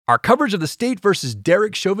Our coverage of the state versus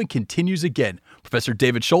Derek Chauvin continues again. Professor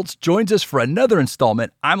David Schultz joins us for another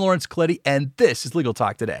installment. I'm Lawrence Coletti, and this is Legal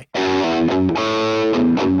Talk Today.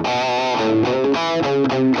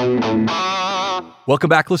 Welcome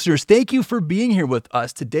back, listeners. Thank you for being here with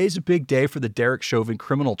us. Today's a big day for the Derek Chauvin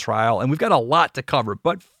criminal trial, and we've got a lot to cover.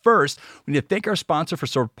 But first, we need to thank our sponsor for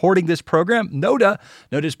supporting this program, Nota.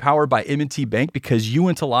 Nota is powered by M&T Bank because you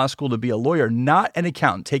went to law school to be a lawyer, not an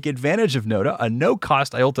accountant. Take advantage of Nota, a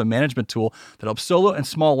no-cost IOLTA management tool that helps solo and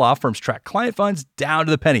small law firms track client funds down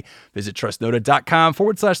to the penny. Visit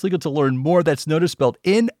trustnota.com/legal to learn more. That's Nota spelled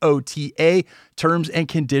N-O-T-A. Terms and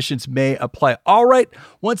conditions may apply. All right.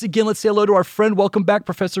 Once again, let's say hello to our friend. Welcome back,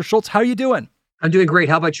 Professor Schultz. How are you doing? I'm doing great.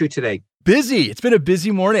 How about you today? Busy. It's been a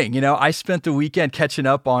busy morning. You know, I spent the weekend catching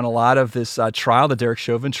up on a lot of this trial, the Derek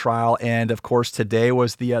Chauvin trial. And of course, today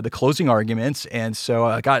was the closing arguments. And so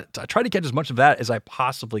I tried to catch as much of that as I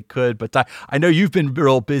possibly could. But I know you've been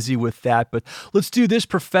real busy with that. But let's do this,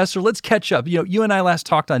 Professor. Let's catch up. You know, you and I last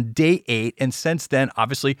talked on day 8. And since then,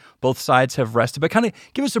 obviously, both sides have rested. But kind of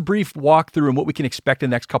give us a brief walkthrough and what we can expect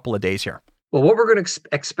in the next couple of days here. Well, what we're going to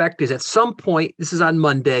expect is at some point, this is on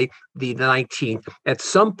Monday, the 19th, at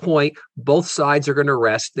some point, both sides are going to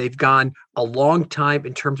rest. They've gone a long time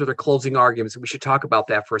in terms of their closing arguments. We should talk about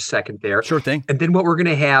that for a second there. Sure thing. And then what we're going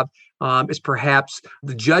to have is perhaps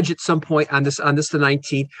the judge at some point on this the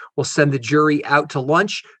 19th will send the jury out to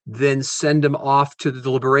lunch, then send them off to the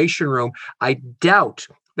deliberation room. I doubt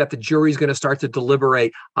that the jury is going to start to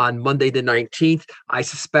deliberate on Monday the 19th. I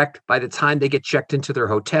suspect by the time they get checked into their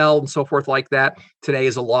hotel and so forth like that, today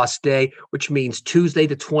is a lost day, which means Tuesday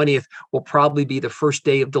the 20th will probably be the first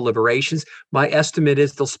day of deliberations. My estimate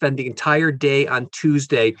is they'll spend the entire day on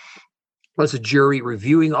Tuesday as a jury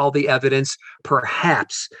reviewing all the evidence.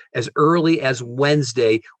 Perhaps as early as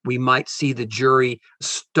Wednesday, we might see the jury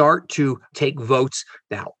start to take votes.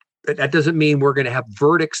 Now, that doesn't mean we're going to have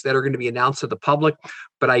verdicts that are going to be announced to the public,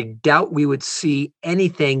 but I doubt we would see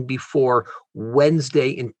anything before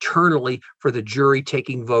Wednesday internally for the jury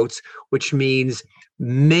taking votes, which means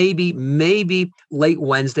maybe late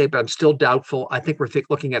Wednesday, but I'm still doubtful. I think we're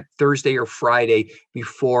looking at Thursday or Friday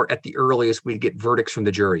before, at the earliest, we get verdicts from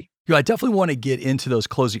the jury. Yeah, I definitely want to get into those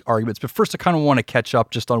closing arguments, but first I kind of want to catch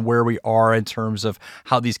up just on where we are in terms of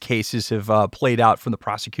how these cases have played out from the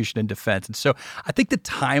prosecution and defense. And so I think the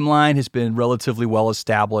timeline has been relatively well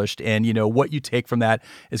established, and you know what you take from that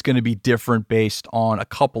is going to be different based on a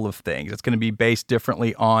couple of things. It's going to be based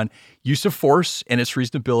differently on use of force and its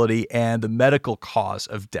reasonability and the medical cause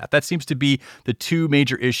of death. That seems to be the two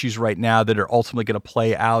major issues right now that are ultimately going to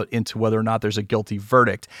play out into whether or not there's a guilty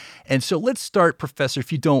verdict. And so let's start, Professor,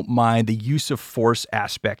 if you don't mind, the use of force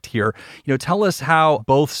aspect here. You know, tell us how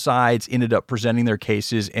both sides ended up presenting their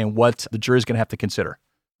cases and what the jury is going to have to consider.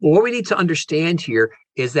 Well, what we need to understand here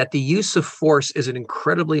is that the use of force is an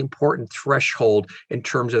incredibly important threshold in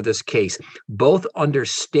terms of this case, both under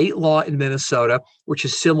state law in Minnesota, which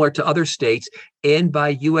is similar to other states, and by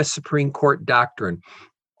U.S. Supreme Court doctrine.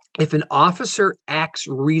 If an officer acts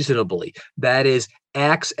reasonably, that is,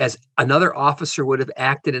 acts as another officer would have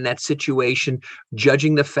acted in that situation,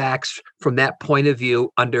 judging the facts from that point of view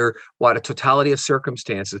under a totality of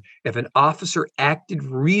circumstances. If an officer acted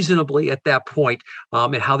reasonably at that point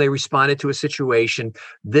and how they responded to a situation,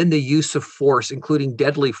 then the use of force, including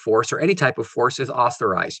deadly force or any type of force, is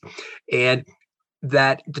authorized. And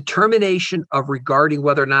that determination of regarding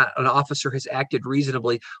whether or not an officer has acted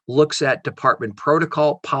reasonably looks at department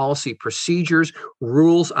protocol, policy, procedures,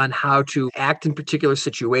 rules on how to act in particular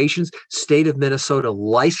situations. State of Minnesota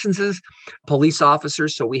licenses police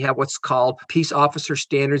officers. So we have what's called peace officer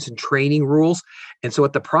standards and training rules. And so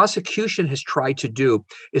what the prosecution has tried to do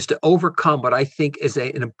is to overcome what I think is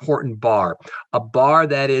an important bar, a bar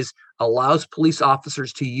that allows police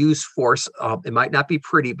officers to use force. It might not be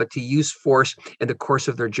pretty, but to use force in the course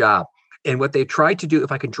of their job. And what they tried to do,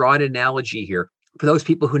 if I can draw an analogy here, for those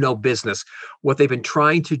people who know business, what they've been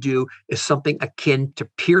trying to do is something akin to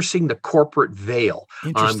piercing the corporate veil,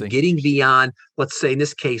 getting beyond, let's say in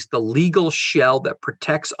this case, the legal shell that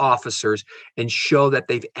protects officers and show that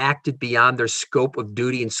they've acted beyond their scope of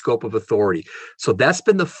duty and scope of authority. So that's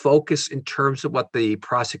been the focus in terms of what the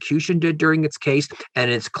prosecution did during its case,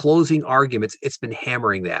 and in its closing arguments, it's been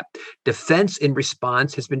hammering that. Defense in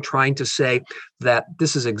response has been trying to say that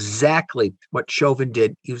this is exactly what Chauvin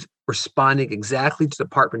did. He was responding exactly to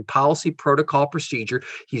department policy, protocol, procedure.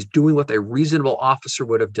 He's doing what a reasonable officer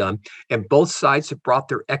would have done. And both sides have brought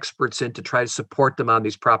their experts in to try to support them on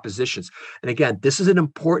these propositions. And again, this is an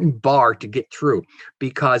important bar to get through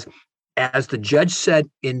because, as the judge said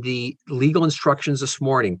in the legal instructions this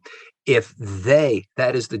morning, if they,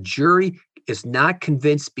 that is the jury, is not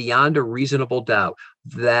convinced beyond a reasonable doubt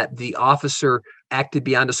that the officer acted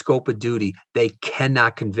beyond the scope of duty, they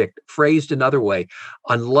cannot convict. Phrased another way,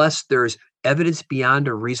 unless there's evidence beyond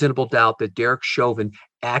a reasonable doubt that Derek Chauvin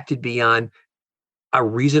acted beyond a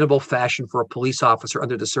reasonable fashion for a police officer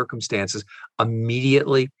under the circumstances,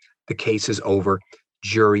 immediately the case is over.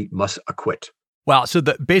 Jury must acquit. Wow. So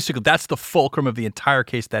basically, that's the fulcrum of the entire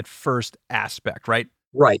case, that first aspect, right?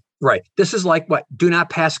 Right, right. This is like what? Do not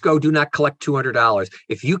pass go, do not collect $200.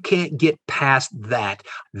 If you can't get past that,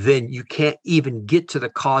 then you can't even get to the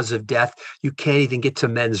cause of death. You can't even get to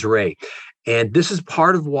mens rea. And this is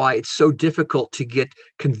part of why it's so difficult to get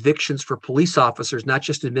convictions for police officers, not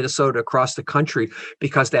just in Minnesota, across the country,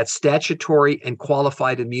 because that statutory and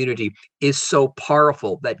qualified immunity is so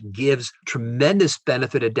powerful that gives tremendous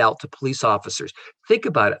benefit of doubt to police officers. Think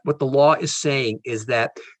about it. What the law is saying is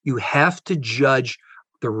that you have to judge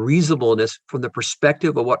the reasonableness from the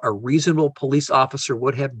perspective of what a reasonable police officer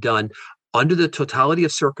would have done under the totality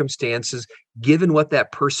of circumstances, given what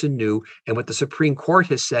that person knew. And what the Supreme Court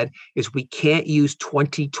has said is we can't use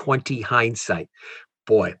 2020 hindsight.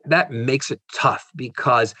 Boy, that makes it tough,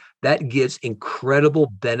 because that gives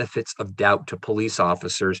incredible benefits of doubt to police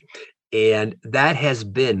officers. And that has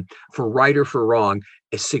been, for right or for wrong,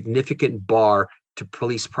 a significant bar to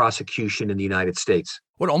police prosecution in the United States.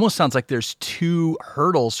 Well, it almost sounds like there's two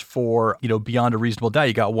hurdles for, beyond a reasonable doubt.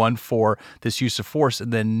 You got one for this use of force,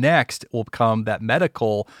 and then next will come that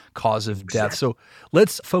medical cause of death. So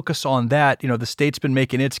let's focus on that. The state's been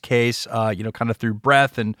making its case, kind of through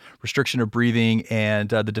breath and restriction of breathing, and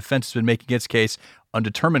the defense has been making its case,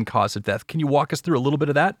 undetermined cause of death. Can you walk us through a little bit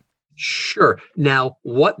of that? Sure. Now,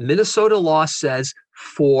 what Minnesota law says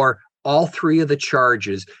for all three of the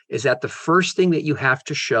charges is that the first thing that you have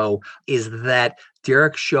to show is that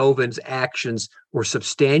Derek Chauvin's actions were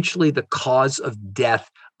substantially the cause of death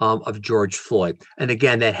of George Floyd. And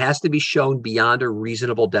again, that has to be shown beyond a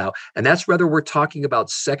reasonable doubt. And that's whether we're talking about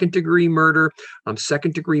second-degree murder,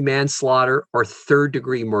 second-degree manslaughter, or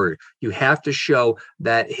third-degree murder. You have to show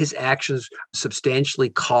that his actions substantially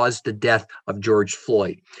caused the death of George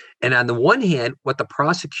Floyd. And on the one hand, what the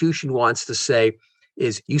prosecution wants to say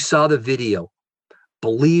is, you saw the video.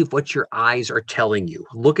 Believe what your eyes are telling you.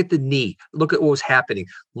 Look at the knee. Look at what was happening.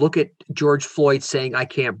 Look at George Floyd saying, I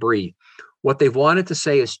can't breathe. What they've wanted to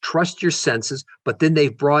say is trust your senses, but then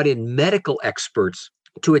they've brought in medical experts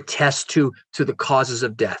to attest to the causes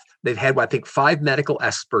of death. They've had, I think, 5 medical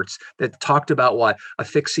experts that talked about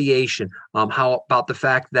asphyxiation, how about the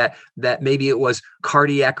fact that maybe it was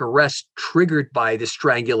cardiac arrest triggered by the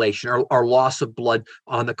strangulation or loss of blood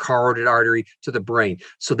on the carotid artery to the brain.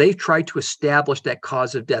 So they've tried to establish that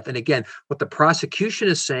cause of death. And again, what the prosecution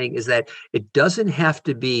is saying is that it doesn't have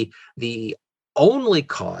to be the only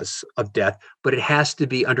cause of death, but it has to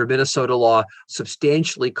be, under Minnesota law,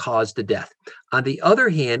 substantially caused the death. On the other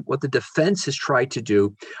hand, what the defense has tried to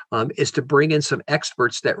do is to bring in some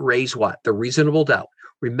experts that raise what? The reasonable doubt.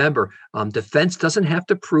 Remember, defense doesn't have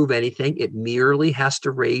to prove anything. It merely has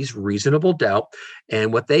to raise reasonable doubt.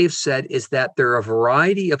 And what they've said is that there are a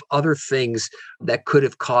variety of other things that could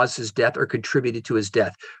have caused his death or contributed to his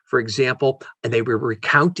death. For example, and they were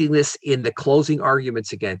recounting this in the closing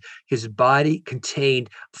arguments again, his body contained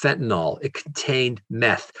fentanyl. It contained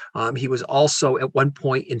meth. He was also at one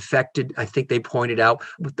point infected, I think they pointed out,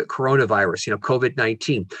 with the coronavirus,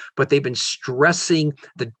 COVID-19. But they've been stressing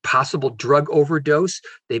the possible drug overdose.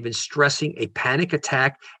 They've been stressing a panic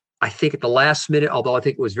attack. I think at the last minute, although I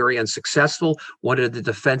think it was very unsuccessful, one of the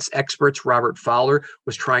defense experts, Robert Fowler,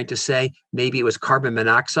 was trying to say maybe it was carbon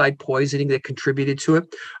monoxide poisoning that contributed to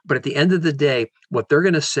it. But at the end of the day, what they're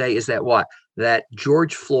going to say is that that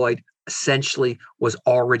George Floyd essentially was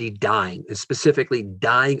already dying, and specifically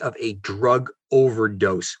dying of a drug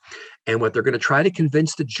overdose. And what they're going to try to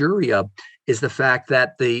convince the jury of is the fact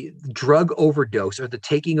that the drug overdose, or the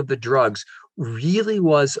taking of the drugs, really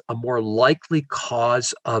was a more likely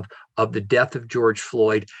cause of the death of George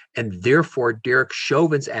Floyd. And therefore, Derek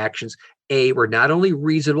Chauvin's actions, A, were not only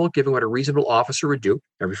reasonable, given what a reasonable officer would do,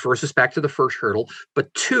 that refers us back to the first hurdle,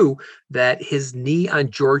 but 2, that his knee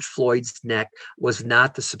on George Floyd's neck was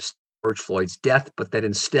not the substantial George Floyd's death, but that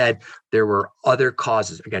instead there were other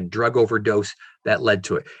causes, again, drug overdose, that led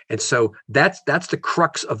to it. And so that's the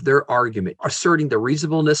crux of their argument, asserting the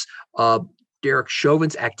reasonableness of Derek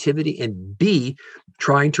Chauvin's activity, and B,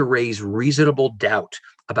 trying to raise reasonable doubt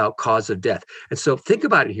about cause of death. And so think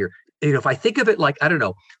about it here. If I think of it like, I don't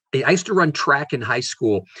know, I used to run track in high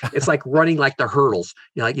school. It's like running like the hurdles.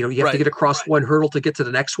 You have to get across one hurdle to get to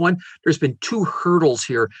the next one. There's been 2 hurdles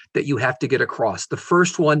here that you have to get across. The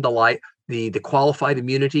first one, the qualified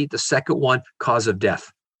immunity. The second one, cause of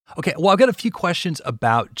death. Okay, well, I've got a few questions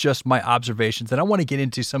about just my observations, and I want to get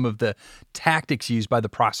into some of the tactics used by the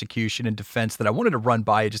prosecution and defense that I wanted to run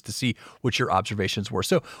by you just to see what your observations were.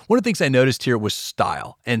 So one of the things I noticed here was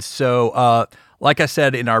style. And so, like I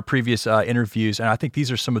said in our previous interviews, and I think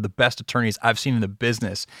these are some of the best attorneys I've seen in the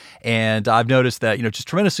business. And I've noticed that, just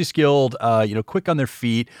tremendously skilled, quick on their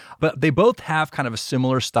feet, but they both have kind of a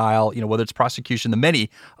similar style, whether it's prosecution, the many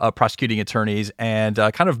prosecuting attorneys, and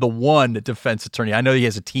kind of the one defense attorney. I know he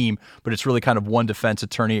has a team, but it's really kind of one defense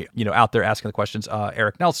attorney, out there asking the questions,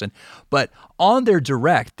 Eric Nelson. But on their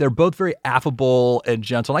direct, they're both very affable and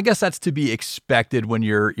gentle. And I guess that's to be expected when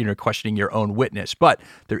you're, questioning your own witness. But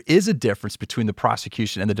there is a difference between the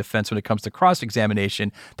prosecution and the defense when it comes to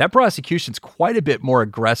cross-examination. That prosecution's quite a bit more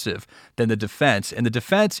aggressive than the defense. And the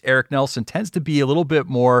defense, Eric Nelson, tends to be a little bit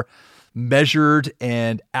more measured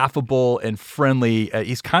and affable and friendly.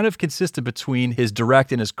 He's kind of consistent between his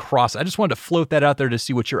direct and his cross. I just wanted to float that out there to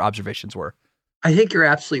see what your observations were. I think you're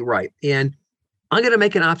absolutely right. And I'm going to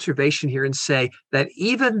make an observation here and say that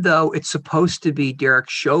even though it's supposed to be Derek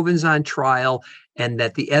Chauvin's on trial and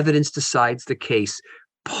that the evidence decides the case,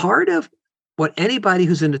 part of what anybody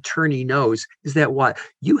who's an attorney knows is that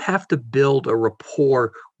you have to build a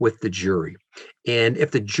rapport with the jury. And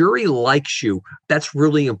if the jury likes you, that's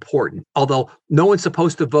really important. Although no one's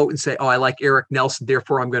supposed to vote and say, oh, I like Eric Nelson,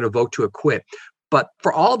 therefore I'm going to vote to acquit. But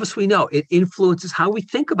for all of us, we know it influences how we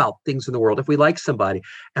think about things in the world if we like somebody.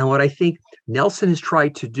 And what I think Nelson has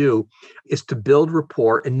tried to do is to build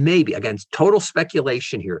rapport. And maybe, again, it's total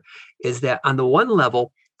speculation here, is that on the one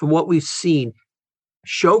level, from what we've seen,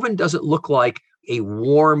 Chauvin doesn't look like a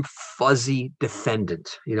warm, fuzzy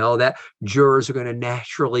defendant, that jurors are going to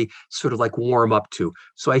naturally sort of like warm up to.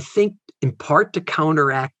 So I think in part to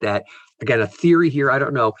counteract that, again, a theory here, I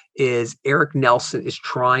don't know, is Eric Nelson is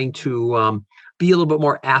trying to be a little bit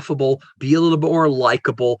more affable, be a little bit more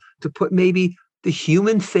likable, to put maybe the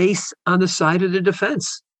human face on the side of the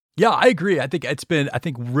defense. Yeah, I agree. I think it's been,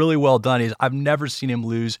 really well done. I've never seen him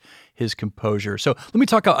lose his composure. So let me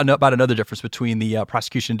talk about another difference between the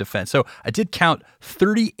prosecution and defense. So I did count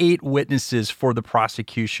 38 witnesses for the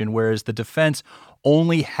prosecution, whereas the defense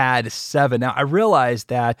only had 7. Now, I realize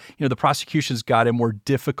that, the prosecution's got a more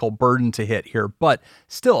difficult burden to hit here, but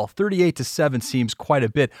still 38 to 7 seems quite a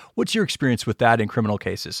bit. What's your experience with that in criminal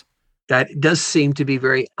cases? That does seem to be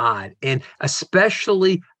very odd. And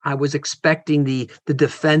especially I was expecting the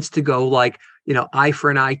defense to go like, eye for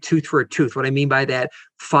an eye, tooth for a tooth. What I mean by that,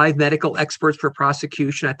 5 medical experts for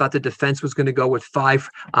prosecution. I thought the defense was going to go with 5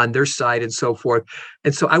 on their side and so forth.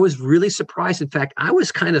 And so I was really surprised. In fact, I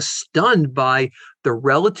was kind of stunned by the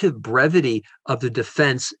relative brevity of the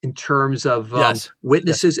defense in terms of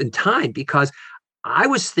witnesses and time, because I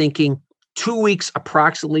was thinking 2 weeks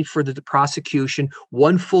approximately for the prosecution,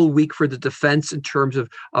 1 full week for the defense in terms of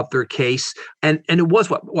their case. And it was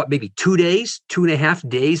maybe 2 days, 2.5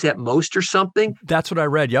 days at most or something. That's what I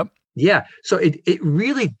read. Yep. Yeah. So it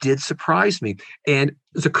really did surprise me. And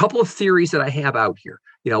there's a couple of theories that I have out here.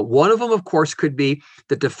 One of them, of course, could be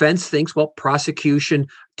the defense thinks, prosecution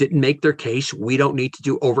didn't make their case. We don't need to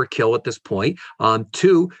do overkill at this point.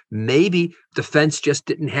 2, maybe defense just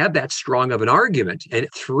didn't have that strong of an argument. And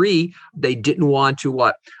 3, they didn't want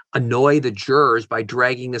to annoy the jurors by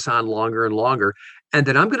dragging this on longer and longer. And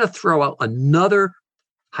then I'm going to throw out another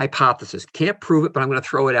hypothesis. Can't prove it, but I'm going to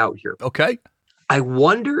throw it out here. Okay. I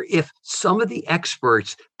wonder if some of the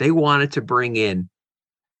experts they wanted to bring in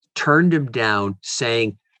turned him down,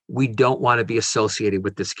 saying, we don't want to be associated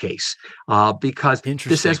with this case, because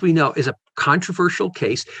this, as we know, is a controversial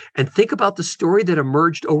case. And think about the story that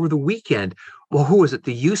emerged over the weekend. Well, who was it?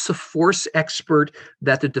 The use of force expert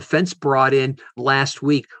that the defense brought in last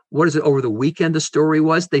week. What is it? Over the weekend, the story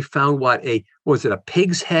was they found a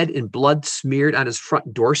pig's head and blood smeared on his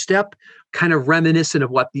front doorstep, kind of reminiscent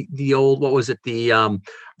of what the old,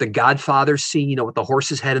 the Godfather scene, with the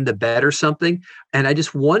horse's head in the bed or something. And I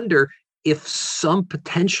just wonder if some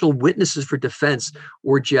potential witnesses for defense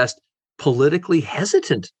were just politically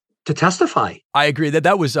hesitant to testify. I agree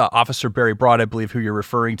that was Officer Barry Broad, I believe, who you're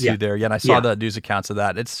referring to there. Yeah, and I saw the news accounts of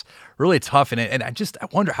that. It's really tough. And I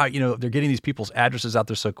wonder how, they're getting these people's addresses out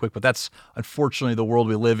there so quick, but that's unfortunately the world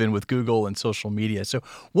we live in with Google and social media. So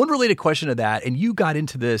one related question to that, and you got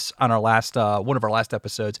into this on our last, one of our last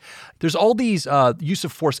episodes, there's all these use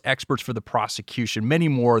of force experts for the prosecution, many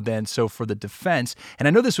more than so for the defense. And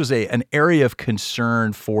I know this was an area of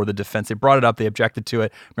concern for the defense. They brought it up. They objected to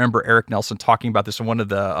it. Remember Eric Nelson talking about this in one of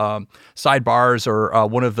the sidebars or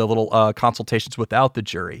one of the little consultations without the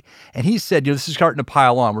jury. And he said, this is starting to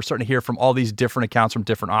pile on. We're starting to hear from all these different accounts from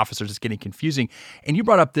different officers. It's getting confusing. And you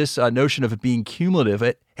brought up this notion of it being cumulative.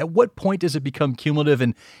 At what point does it become cumulative?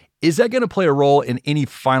 And is that going to play a role in any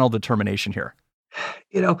final determination here?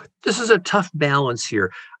 This is a tough balance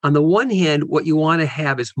here. On the one hand, what you want to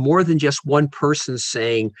have is more than just one person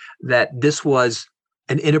saying that this was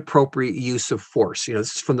an inappropriate use of force.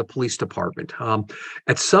 This is from the police department.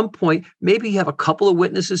 At some point, maybe you have a couple of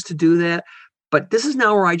witnesses to do that. But this is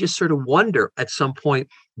now where I just sort of wonder at some point,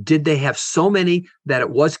 did they have so many that it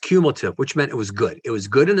was cumulative, which meant it was good? It was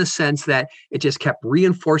good in the sense that it just kept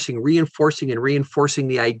reinforcing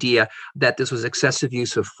the idea that this was excessive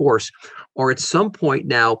use of force. Or at some point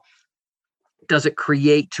now, does it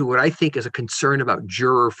create to what I think is a concern about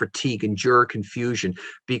juror fatigue and juror confusion,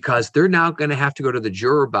 because they're now going to have to go to the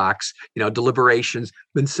juror box, deliberations,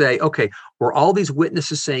 and say, okay, were all these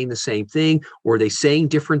witnesses saying the same thing? Were they saying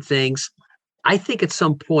different things? I think at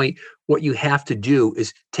some point, what you have to do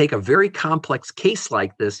is take a very complex case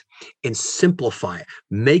like this and simplify it,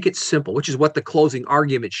 make it simple, which is what the closing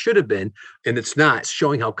argument should have been. And it's not. It's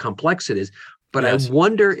showing how complex it is. But yes. I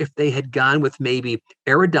wonder if they had gone with maybe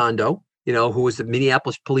Arredondo, who was the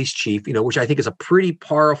Minneapolis police chief, which I think is a pretty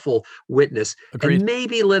powerful witness. Agreed. And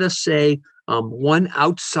maybe, let us say, one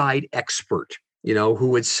outside expert, who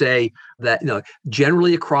would say that,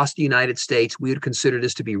 generally across the United States, we would consider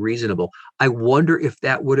this to be reasonable. I wonder if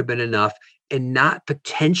that would have been enough and not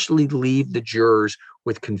potentially leave the jurors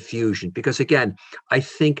with confusion. Because again, I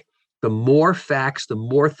think the more facts, the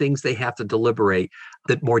more things they have to deliberate,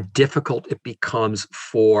 the more difficult it becomes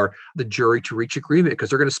for the jury to reach agreement, because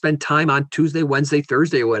they're going to spend time on Tuesday, Wednesday,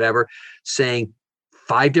 Thursday, or whatever, saying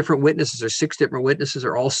 5 different witnesses or 6 different witnesses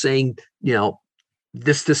are all saying,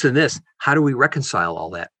 this, and this. How do we reconcile all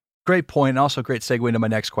that? Great point, and also a great segue into my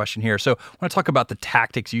next question here. So I want to talk about the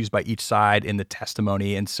tactics used by each side in the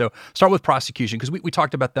testimony. And so start with prosecution, because we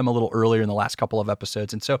talked about them a little earlier in the last couple of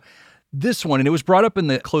episodes. And so this one, and it was brought up in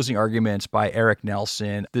the closing arguments by Eric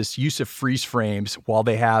Nelson, this use of freeze frames while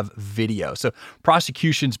they have video. So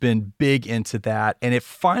prosecution's been big into that, and it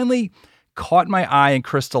finally caught my eye and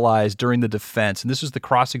crystallized during the defense. And this was the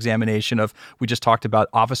cross-examination of, we just talked about,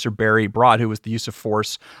 Officer Barry Broad, who was the use of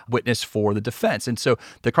force witness for the defense. And so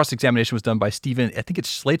the cross-examination was done by Stephen, I think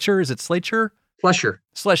it's Schleicher. Is it Schleicher?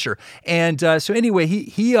 Schlescher. And so anyway,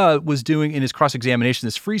 he was doing in his cross-examination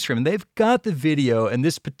this freeze frame, and they've got the video and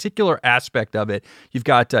this particular aspect of it. You've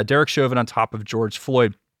got Derek Chauvin on top of George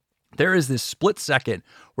Floyd. There is this split second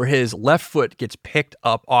where his left foot gets picked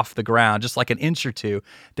up off the ground, just like an inch or two.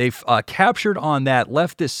 They've captured on that,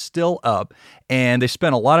 left is still up, and they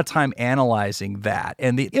spent a lot of time analyzing that.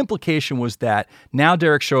 And the implication was that now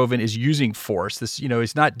Derek Chauvin is using force. This,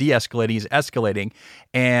 he's not de-escalating, he's escalating,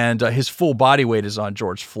 and his full body weight is on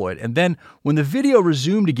George Floyd. And then when the video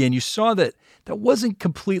resumed again, you saw that wasn't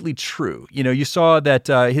completely true. You saw that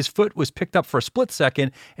his foot was picked up for a split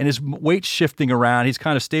second and his weight shifting around. He's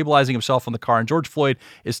kind of stabilizing himself on the car, and George Floyd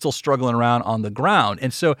is still struggling around on the ground.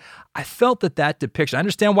 And so I felt that depiction, I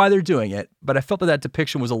understand why they're doing it, but I felt that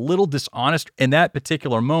depiction was a little dishonest in that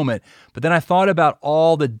particular moment. But then I thought about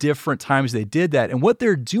all the different times they did that and what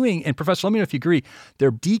they're doing. And Professor, let me know if you agree,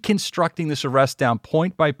 they're deconstructing this arrest down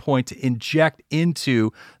point by point to inject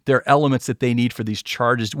into their elements that they need for these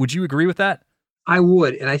charges. Would you agree with that? I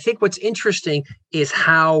would. And I think what's interesting is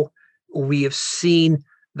how we have seen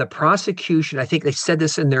the prosecution, I think they said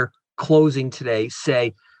this in their closing today,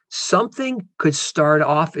 say something could start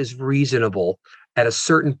off as reasonable at a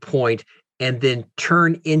certain point and then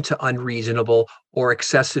turn into unreasonable or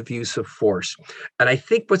excessive use of force. And I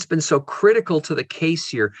think what's been so critical to the case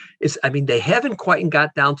here is, they haven't quite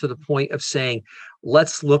got down to the point of saying,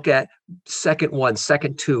 let's look at second 1,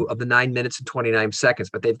 second 2 of the 9 minutes and 29 seconds,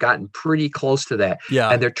 but they've gotten pretty close to that. Yeah.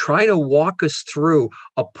 And they're trying to walk us through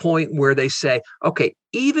a point where they say, okay,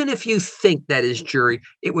 even if you think that is jury,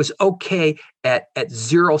 it was okay at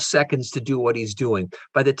 0 seconds to do what he's doing.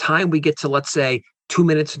 By the time we get to, let's say, 2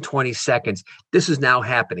 minutes and 20 seconds, this is now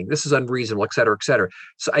happening. This is unreasonable, et cetera, et cetera.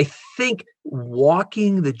 So I think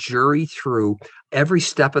walking the jury through every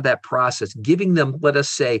step of that process, giving them, let us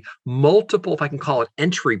say, multiple, if I can call it,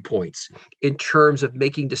 entry points in terms of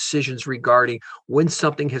making decisions regarding when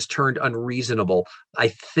something has turned unreasonable, I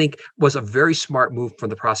think was a very smart move from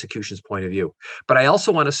the prosecution's point of view. But I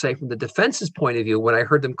also want to say from the defense's point of view, when I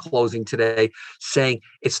heard them closing today, saying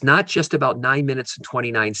it's not just about 9 minutes and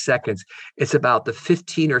 29 seconds, it's about the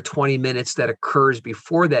 15 or 20 minutes that occurs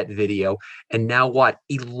before that video. And now what?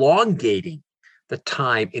 Elongating the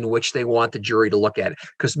time in which they want the jury to look at it.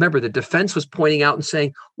 Because remember, the defense was pointing out and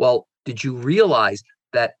saying, well, did you realize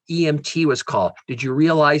that EMT was called? Did you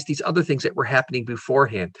realize these other things that were happening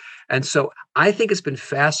beforehand? And so I think it's been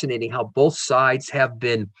fascinating how both sides have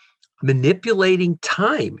been manipulating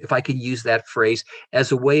time, if I can use that phrase,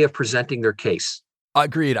 as a way of presenting their case.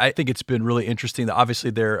 Agreed. I think it's been really interesting that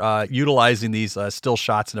obviously they're utilizing these still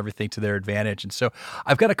shots and everything to their advantage. And so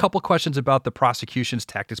I've got a couple questions about the prosecution's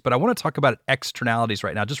tactics, but I want to talk about externalities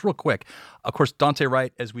right now, just real quick. Of course, Daunte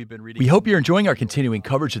Wright, as we've been reading. We hope you're enjoying our continuing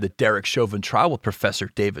coverage of the Derek Chauvin trial with Professor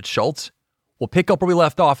David Schultz. We'll pick up where we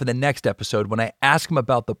left off in the next episode when I ask him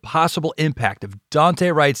about the possible impact of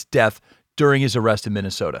Daunte Wright's death during his arrest in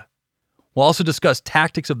Minnesota. We'll also discuss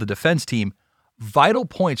tactics of the defense team, vital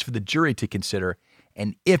points for the jury to consider,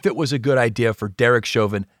 and if it was a good idea for Derek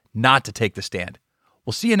Chauvin not to take the stand.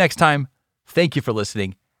 We'll see you next time. Thank you for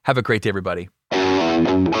listening. Have a great day, everybody.